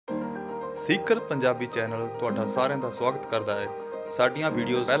ਸੀਕਰ Punjabi channel ਤੁਹਾਡਾ ਸਾਰਿਆਂ ਦਾ ਸਵਾਗਤ ਕਰਦਾ ਹੈ। ਸਾਡੀਆਂ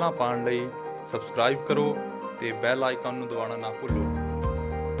ਵੀਡੀਓਜ਼ ਪਹਿਲਾਂ ਪਾਉਣ ਲਈ ਸਬਸਕ੍ਰਾਈਬ ਕਰੋ ਤੇ ਬੈਲ ਆਈਕਨ ਨੂੰ ਦਬਾਉਣਾ ਨਾ ਭੁੱਲੋ।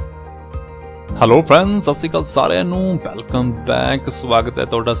 ਹੈਲੋ ਫਰੈਂਡਸ, ਸਤਿ ਸ਼੍ਰੀ ਅਕਾਲ ਸਾਰਿਆਂ ਨੂੰ, ਵੈਲਕਮ ਬੈਕ। ਸਵਾਗਤ ਹੈ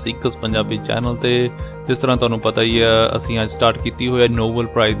ਤੁਹਾਡਾ ਸੀਕਰਸ ਪੰਜਾਬੀ ਚੈਨਲ ਤੇ। ਜਿਸ ਤਰ੍ਹਾਂ ਤੁਹਾਨੂੰ ਪਤਾ ਹੀ ਹੈ, ਅਸੀਂ ਅੱਜ ਸਟਾਰਟ ਕੀਤੀ ਹੋਈ ਹੈ ਨੋਬਲ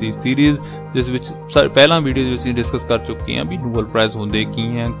ਪ੍ਰਾਈਜ਼ ਦੀ ਸੀਰੀਜ਼, ਜਿਸ ਵਿੱਚ ਪਹਿਲਾਂ ਵੀਡੀਓ ਵਿੱਚ ਅਸੀਂ ਡਿਸਕਸ ਕਰ ਚੁੱਕੇ ਹਾਂ ਵੀ ਨੋਬਲ ਪ੍ਰਾਈਜ਼ ਹੁੰਦੇ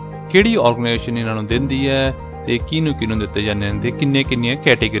ਕੀ ਹੈ, ਕਿਹੜੀ ਆਰਗੇਨਾਈਜੇਸ਼ਨ ਇਹਨਾਂ ਨੂੰ ਦਿੰਦੀ ਹੈ ਤੇ ਕਿਹਨੂੰ ਕਿਹਨੂੰ ਦਿੱਤੇ ਜਾਂਦੇ ਹਨ ਤੇ ਕਿੰਨੀਆਂ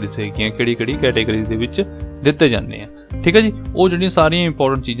ਕੈਟੇਗਰੀਜ਼ ਹੈਗੀਆਂ, ਕਿਹੜੀ ਕੈਟੇਗਰੀਜ਼ ਦੇ ਵਿੱਚ ਦਿੱਤੇ ਜਾਂਦੇ ਆ। ਠੀਕ ਹੈ ਜੀ, ਉਹ ਜਿਹੜੀਆਂ ਸਾਰੀਆਂ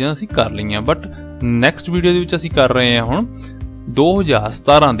ਇੰਪੋਰਟੈਂਟ ਚੀਜ਼ਾਂ ਅਸੀਂ ਕਰ ਲਈਆਂ। ਬਟ ਨੈਕਸਟ ਵੀਡੀਓ ਦੇ ਵਿੱਚ ਅਸੀਂ ਕਰ ਰਹੇ ਹਾਂ ਹੁਣ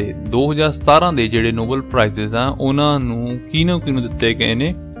 2017 ਦੇ ਜਿਹੜੇ ਨੋਬਲ ਪ੍ਰਾਈਜ਼ਸ ਆ ਉਹਨਾਂ ਨੂੰ ਕਿਹਨੂੰ ਦਿੱਤੇ ਗਏ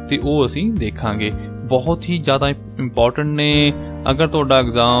ਨੇ ਤੇ ਉਹ ਅਸੀਂ ਦੇਖਾਂਗੇ। ਬਹੁਤ ਹੀ ਜ਼ਿਆਦਾ ਇੰਪੋਰਟੈਂਟ ਨੇ। ਅਗਰ ਤੁਹਾਡਾ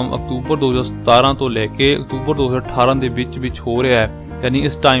ਐਗਜ਼ਾਮ ਅਕਤੂਬਰ 2017 ਤੋਂ ਲੈ ਕੇ ਅਕਤੂਬਰ 2018 ਦੇ ਵਿੱਚ ਹੋ ਰਿਹਾ ਹੈ, ਯਾਨੀ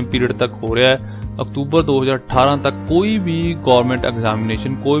ਇਸ ਟਾਈਮ ਪੀਰੀਅਡ ਤੱਕ ਹੋ ਰਿਹਾ ਹੈ, ਅਕਤੂਬਰ 2018 ਤੱਕ ਕੋਈ ਵੀ ਗਵਰਨਮੈਂਟ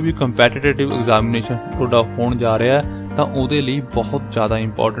ਐਗਜ਼ਾਮੀਨੇਸ਼ਨ, ਕੋਈ ਵੀ ਕੰਪੈਟੀਟਿਵ ਐਗਜ਼ਾਮੀਨੇਸ਼ਨ ਤੁਹਾਡਾ ਹੋਣ ਜਾ ਰਿਹਾ ਹੈ ਤਾਂ ਉਹਦੇ ਲਈ ਬਹੁਤ ਜ਼ਿਆਦਾ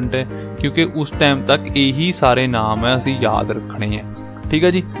ਇੰਪੋਰਟੈਂਟ ਹੈ, ਕਿਉਂਕਿ ਉਸ ਟਾਈਮ ਤੱਕ ਇਹੀ ਸਾਰੇ ਨਾਮ ਹੈ ਅਸੀਂ ਯਾਦ ਰੱਖਣੇ ਹੈ। ਠੀਕ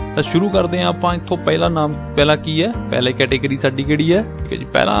ਹੈ ਜੀ, ਤਾਂ ਸ਼ੁਰੂ ਕਰਦੇ ਹਾਂ ਆਪਾਂ ਇੱਥੋਂ। ਪਹਿਲਾ ਕੀ ਹੈ, ਪਹਿਲੀ ਕੈਟੇਗਰੀ ਸਾਡੀ ਕਿਹੜੀ ਹੈ? ਠੀਕ ਹੈ ਜੀ,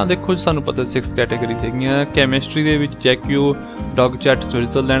 ਪਹਿਲਾਂ ਦੇਖੋ ਸਾਨੂੰ ਪਤਾ 6 ਕੈਟੇਗਰੀਜ਼ ਹੈਗੀਆਂ। ਕੈਮਿਸਟਰੀ ਦੇ ਵਿੱਚ ਜੈਕਿਓ ਡੌਗਚੈਟ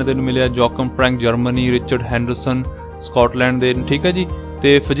ਸਵਿਟਜ਼ਰਲੈਂਡ ਦੇ ਨੂੰ ਮਿਲਿਆ, ਜੋਕਮ ਫਰੈਂਕ ਜਰਮਨੀ, ਰਿਚਰਡ ਹੈਂਡਰਸਨ ਸਕਾਟਲੈਂਡ ਦੇ। ਠੀਕ ਹੈ ਜੀ,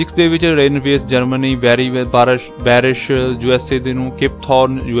 ਤੇ ਫਿਜ਼ਿਕਸ ਦੇ ਵਿੱਚ ਰੇਨਵੇਸ ਜਰਮਨੀ, ਬੈਰਿਸ਼ USA ਦੇ ਨੂੰ,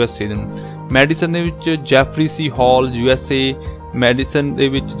 ਕਿਪਥੌਰਨ USA ਦੇ ਨੂੰ। ਮੈਡੀਸਨ ਦੇ ਵਿੱਚ ਜੈਫਰੀ ਸੀ ਹਾਲ USA। ਮੈਡੀਸਨ ਦੇ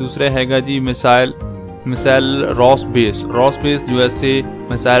ਵਿੱਚ ਦੂਸਰਾ ਹੈਗਾ ਜੀ ਮਿਸਾਈਲ ਰੌਸਬੇਸ USA,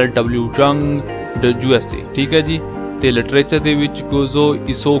 ਮਿਸਾਈਲ W ਜੰਗ USA। ਠੀਕ ਹੈ ਜੀ, ਤੇ ਲਿਟਰੇਚਰ ਦੇ ਵਿੱਚ ਕੁਜ਼ੋ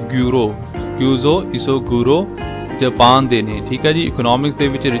ਇਸੋਗੂਰੋ ਜਾਪਾਨ ਦੇ ਨੇ। ਠੀਕ ਹੈ ਜੀ, ਇਕਨੋਮਿਕਸ ਦੇ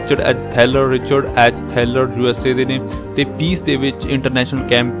ਵਿੱਚ ਰਿਚਰਡ ਐਚ ਥੈਲਰ USA ਦੇ ਨੇ। ਤੇ ਪੀਸ ਦੇ ਵਿੱਚ international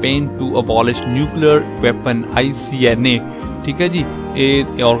campaign to abolish nuclear weapon ICNA। ਠੀਕ ਹੈ ਜੀ,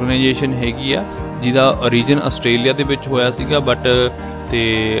 ਇਹ ਆਰਗੇਨਾਈਜੇਸ਼ਨ ਹੈਗੀ ਆ ਜਿਹਦਾ ਰੀਜਨ ਆਸਟ੍ਰੇਲੀਆ ਦੇ ਵਿੱਚ ਹੋਇਆ ਸੀਗਾ, ਬਟ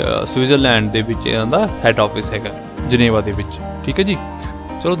ਤੇ ਸਵਿਟਜ਼ਰਲੈਂਡ ਦੇ ਵਿੱਚ ਇਹਨਾਂ ਦਾ ਹੈੱਡ ਆਫਿਸ ਹੈਗਾ, ਜਨੇਵਾ ਦੇ ਵਿੱਚ। ਠੀਕ ਹੈ ਜੀ,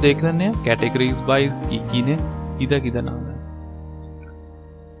 ਚਲੋ ਦੇਖ ਲੈਂਦੇ ਹਾਂ ਕੈਟੇਗਰੀਜ਼ ਵਾਈਜ਼ ਕੀ ਨੇ, ਕਿਹਦਾ ਨਾਮ ਹੈ।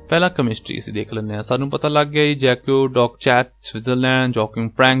 ਪਹਿਲਾ ਕੈਮਿਸਟਰੀ ਅਸੀਂ ਦੇਖ ਲੈਂਦੇ ਹਾਂ। ਸਾਨੂੰ ਪਤਾ ਲੱਗ ਗਿਆ ਜੀ ਜੈਕਿਓ ਡੌਗਚੈਟ Switzerland, joking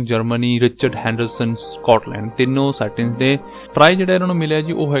Frank Germany, Richard ਹੈਂਡਰਸਨ Scotland, ਤਿੰਨੋਂ ਸੈਟਿੰਗਸ ਦੇ। ਪ੍ਰਾਈਜ਼ ਜਿਹੜਾ ਇਹਨਾਂ ਨੂੰ ਮਿਲਿਆ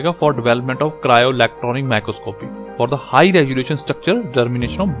ਜੀ ਉਹ ਹੈਗਾ for development of ਕ੍ਰਾਇਓ electronic ਮਾਈਕ੍ਰੋਸਕੋਪੀ for the high resolution structure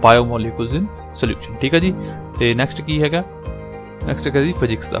determination of ਬਾਇਓਮੋਲੀਕੂਲਸ in solution. ਠੀਕ ਹੈ ਜੀ, ਤੇ ਨੈਕਸਟ ਕੀ ਹੈਗਾ? ਨੈਕਸਟ ਹੈਗਾ ਜੀ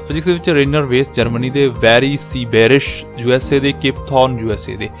ਫਿਜ਼ਿਕਸ ਦਾ। ਫਿਜ਼ਿਕਸ ਦੇ ਵਿੱਚ ਰੇਨਰ ਵੇਸ ਜਰਮਨੀ ਦੇ, ਵੈਰੀ ਸੀ ਬੈਰਿਸ਼ USA ਦੇ, ਕਿਪਥੌਰਨ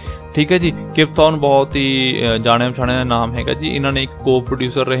USA ਦੇ। ਠੀਕ ਹੈ ਜੀ, ਕਿਪਥੌਰਨ ਬਹੁਤ ਹੀ ਜਾਣਿਆ ਪਛਾਣਿਆ ਨਾਮ ਹੈਗਾ ਜੀ। ਇਹਨਾਂ ਨੇ ਇੱਕ ਕੋ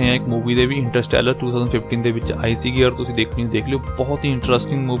ਪ੍ਰੋਡਿਊਸਰ ਰਹੇ ਹੈ ਇੱਕ ਮੂਵੀ ਦੇ ਵੀ, ਇੰਟਰਸਟੈਲਰ 2015 ਦੇ ਵਿੱਚ ਆਈ ਸੀਗੀ। ਔਰ ਤੁਸੀਂ ਦੇਖਣੀ ਦੇਖ ਲਿਓ, ਬਹੁਤ ਹੀ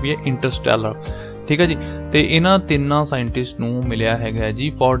ਇੰਟਰਸਟਿੰਗ ਮੂਵੀ ਹੈ ਇੰਟਰਸਟੈਲਰ। ਠੀਕ ਹੈ ਜੀ, ਤੇ ਇਹਨਾਂ ਤਿੰਨਾਂ ਸਾਇੰਟਿਸਟ ਨੂੰ ਮਿਲਿਆ ਹੈਗਾ ਜੀ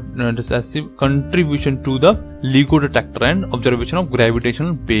for decisive contribution to the LIGO detector and observation of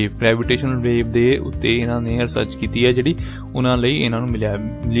ਗ੍ਰੈਵੀਟੇਸ਼ਨਲ wave ਦੇ ਉੱਤੇ ਇਹਨਾਂ ਨੇ ਰਿਸਰਚ ਕੀਤੀ ਹੈ, ਜਿਹੜੀ ਉਹਨਾਂ ਲਈ ਇਹਨਾਂ ਨੂੰ ਮਿਲਿਆ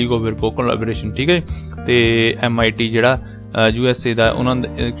LIGO ਕੋਲੈਬੋਰੇਸ਼ਨ। ਠੀਕ ਹੈ, ਤੇ MIT ਜਿਹੜਾ USA ਦਾ ਉਹਨਾਂ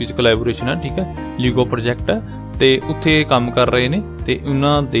ਵਿੱਚ ਕੋਲੈਬੋਰੇਸ਼ਨ ਹੈ। ਠੀਕ ਹੈ, LIGO ਪ੍ਰੋਜੈਕਟ ਹੈ ਤੇ ਉੱਥੇ ਕੰਮ ਕਰ ਰਹੇ ਨੇ ਤੇ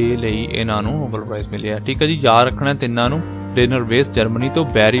ਉਹਨਾਂ ਦੇ ਲਈ ਇਹਨਾਂ ਨੂੰ ਨੋਬਲ ਪ੍ਰਾਈਜ਼ ਮਿਲਿਆ। ਠੀਕ ਹੈ ਜੀ, ਯਾਦ ਰੱਖਣਾ ਤਿੰਨਾਂ ਨੂੰ, ਰੇਨਰ ਵੇਸ ਜਰਮਨੀ ਤੋਂ,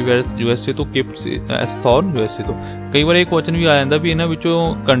 ਬੈਰੀ ਵੇਸ USA ਤੋਂ, ਕਿਪਥੌਰਨ USA ਤੋਂ। ਕਈ ਵਾਰ ਇਹ ਕੁਐਸਚਨ ਵੀ ਆ ਜਾਂਦਾ ਵੀ ਇਹਨਾਂ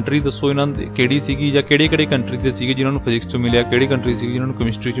ਵਿੱਚੋਂ ਕੰਟਰੀ ਦੱਸੋ ਇਹਨਾਂ ਕਿਹੜੀ ਸੀਗੀ, ਜਾਂ ਕਿਹੜੇ ਕੰਟਰੀ ਦੇ ਸੀਗੇ ਜਿਨ੍ਹਾਂ ਨੂੰ ਫਿਜ਼ਿਕਸ 'ਚੋਂ ਮਿਲਿਆ, ਕਿਹੜੀ ਕੰਟਰੀ ਸੀਗੀ ਜਿਨ੍ਹਾਂ ਨੂੰ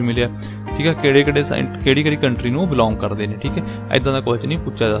ਕੈਮਿਸਟਰੀ 'ਚੋਂ ਮਿਲਿਆ। ਠੀਕ ਹੈ, ਕਿਹੜੀ ਕੰਟਰੀ ਨੂੰ ਬਿਲੋਂਗ ਕਰਦੇ ਨੇ। ਠੀਕ ਹੈ, ਇੱਦਾਂ ਦਾ ਕੁਐਸਚਨ ਨਹੀਂ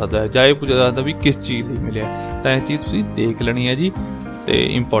ਪੁੱਛਿਆ ਜਾ ਸਕਦਾ, ਜਾਂ ਇਹ ਪੁੱਛਿਆ ਜਾ ਸਕਦਾ ਵੀ ਕਿਸ ਚੀਜ਼ ਲਈ ਮਿਲਿਆ। ਤਾਂ ਇਹ ਚੀਜ਼ ਤੁਸੀਂ ਦੇਖ ਲੈਣੀ ਹੈ ਜੀ, ਤੇ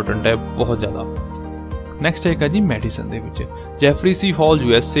ਇੰਪੋਰਟੈਂਟ ਹੈ ਬਹੁਤ ਜ਼ਿਆਦਾ। ਨੈਕਸਟ ਹੈਗਾ ਜੀ ਮੈਡੀਸਨ ਦੇ ਵਿੱਚ ਜੈਫਰੀ ਸੀ ਹਾਲ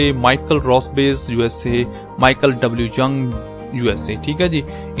USA, Michael ਰੌਸਬੇਸ USA, Michael W ਜੰਗ USA। ਠੀਕ ਹੈ ਜੀ,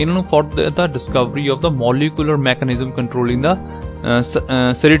 ਇਹਨਾਂ ਨੂੰ for the Discovery of the molecular mechanism controlling the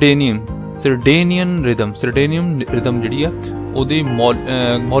ਸਿਰਡੇਨੀਅਨ rhythm ਜਿਹੜੀ ਆ ਉਹਦੀ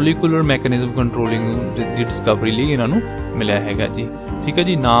ਮੋਲੀਕੂਲਰ ਮੈਕੈਨਿਜ਼ਮ ਕੰਟਰੋਲਿੰਗ ਦੀ ਡਿਸਕਵਰੀ ਲਈ ਇਹਨਾਂ ਨੂੰ ਮਿਲਿਆ ਹੈਗਾ ਜੀ। ਠੀਕ ਹੈ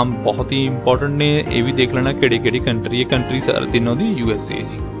ਜੀ, ਨਾਮ ਬਹੁਤ ਹੀ ਇੰਪੋਰਟੈਂਟ ਨੇ, ਇਹ ਵੀ ਦੇਖ ਲੈਣਾ ਕਿਹੜੀ ਕੰਟਰੀ ਹੈ। ਕੰਟਰੀ ਤਿੰਨੋਂ ਦੀ USA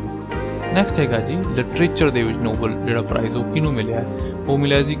ਜੀ। ਨੈਕਸਟ ਹੈਗਾ ਜੀ ਲਿਟਰੇਚਰ ਦੇ ਵਿੱਚ ਨੋਬਲ ਜਿਹੜਾ ਪ੍ਰਾਈਜ਼ ਉਹ ਕਿਹਨੂੰ ਮਿਲਿਆ? ਉਹ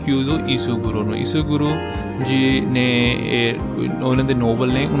ਮਿਲਿਆ ਜੀ ਕਿਊਜ਼ੋ ਇਸੋਗੂਰੋ ਨੂੰ। ਇਸੋਗੂਰੋ ਜੀ ਨੇ ਉਹਨਾਂ ਦੇ ਨੋਬਲ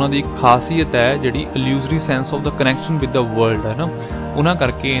ਨੇ, ਉਹਨਾਂ ਦੀ ਇੱਕ ਖਾਸੀਅਤ ਹੈ ਜਿਹੜੀ ਇਲੂਜ਼ਰੀ sense of the connection with the world ਹੈ ਨਾ, ਉਹਨਾਂ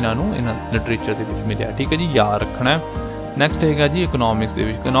ਕਰਕੇ ਇਹਨਾਂ ਨੂੰ ਲਿਟਰੇਚਰ ਦੇ ਵਿੱਚ ਮਿਲਿਆ। ਠੀਕ ਹੈ ਜੀ, ਯਾਦ ਰੱਖਣਾ। ਨੈਕਸਟ ਹੈਗਾ ਜੀ ਇਕਨੋਮਿਕਸ ਦੇ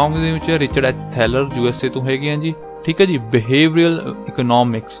ਵਿੱਚ ਰਿਚਰਡ ਐਚ ਥੈਲਰ USA ਤੋਂ ਹੈਗੇ ਆ ਜੀ। ਠੀਕ ਹੈ ਜੀ, ਬਿਹੇਵੀਅਰਲ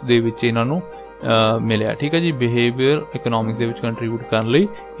ਇਕਨੋਮਿਕਸ ਦੇ ਵਿੱਚ ਇਹਨਾਂ ਨੂੰ मिलिया, ठीक है जी। बिहेवियर इकोनॉमिक्स दे विच कंट्रीब्यूट करने लई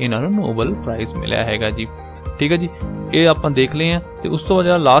इन्हां नूं नोबल प्राइज़ मिलिया हैगा जी, ठीक है जी। ये आपां देख लए हैं। तो उस तो बाद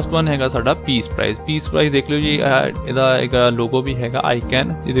जिहड़ा लास्ट वन हैगा साडा पीस प्राइज़। पीस प्राइज़ देख लो जी, इहदा एक लोगो भी हैगा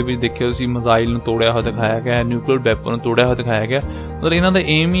आईकैन, जिहदे विच देखिओ तुसीं मिसाइल नूं तोड़िया होया दिखाया गया, न्यूक्लीयर वैपन नूं तोड़िया होया दिखाया गया। मतलब इन्हां दा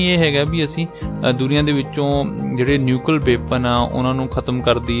एम ही ये हैगा भी असीं दुनिया दे विचों जिहड़े न्यूक्लीयर वैपन आ उन्हां नूं खत्म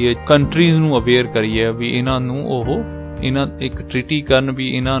कर दईए, कंट्रीज़ नूं अवेयर करिए भी इन्हां नूं इन्हां एक ट्रीटी करन भी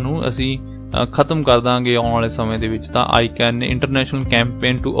इन्हां नूं असीं खत्म कर दांगे आने वाले समय दे विच। तां आईकैन ने international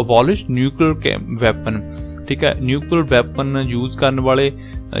campaign to abolish nuclear weapon, ठीक है। न्यूक्लीयर वैपन यूज़ करने वाले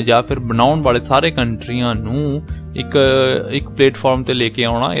या फिर बनाउण वाले सारे कंट्रियां नूं एक प्लेटफॉर्म ते लेके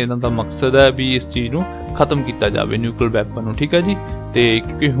आउणा, इन्हां दा मकसद है भी इस चीज़ नूं खत्म किया जाए न्यूक्लीयर वैपन नूं, ठीक है जी। ते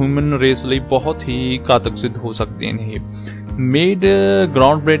क्योंकि ह्यूमन रेस लई बहुत ही घातक सिद्ध हो सकते हैं ये। Made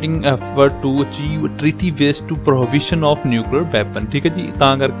ground breaking effort to achieve treaty based to prohibition of nuclear weapon, ठीक है जी।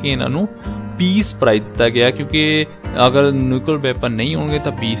 तां करके इन्हां नूं पीस प्राइज़ दिता गया, क्योंकि अगर न्यूक्लीयर वैपन नहीं होंगे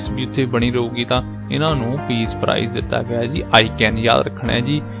तो पीस भी उत्थे बनी रहूगी। तो इन्हां नूं पीस प्राइज़ दिता गया जी। आईकैन याद रखना है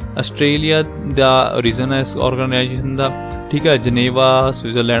जी, आस्ट्रेलिया दा रीजन है इस ऑर्गेनाइजेशन का, ठीक है। जनेवा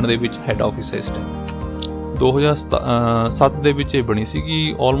Switzerland they which had office है इस टाइम। 2007 दे विच बनी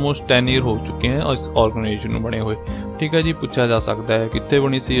सी, ऑलमोस्ट 10 ईयर हो चुके हैं इस ऑर्गेनाइजेशन नूं बने हुए, ठीक है जी। पूछा जा सकता है कित्थे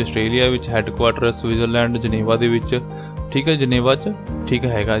बनी सी, आस्ट्रेलिया विच हैडक्वार्टर, स्विट्जरलैंड जनेवा दे विच, ठीक है, जनेवा च, ठीक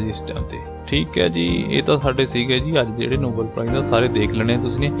हैगा जी इस टाइम ते, ठीक है जी। ये तो साडे सीगे जी अज जिहड़े नोबल प्राइज़ आ सारे देख लेने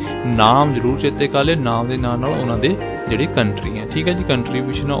तुसीं, नाम जरूर चेते कर लिओ, नाम दे नाल नाल उन्हां दे जिहड़ी कंट्री है, ठीक है जी,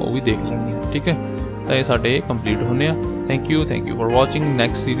 कंट्रीब्यूशन वो भी देख लेनी है, ठीक है। तो ये साडे कंप्लीट होने आ। Thank you for watching.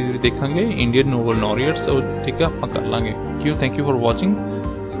 Next series देखांगे Indian Nobel laureates, ठीक है, आपां कर लांगे। Thank you for watching.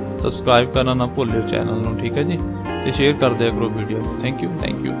 Subscribe करना ना भुल्लिओ चैनल नूं, ठीक है जी, ते शेयर कर दिया करो video.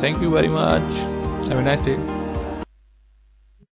 Thank you very much. Have a nice day.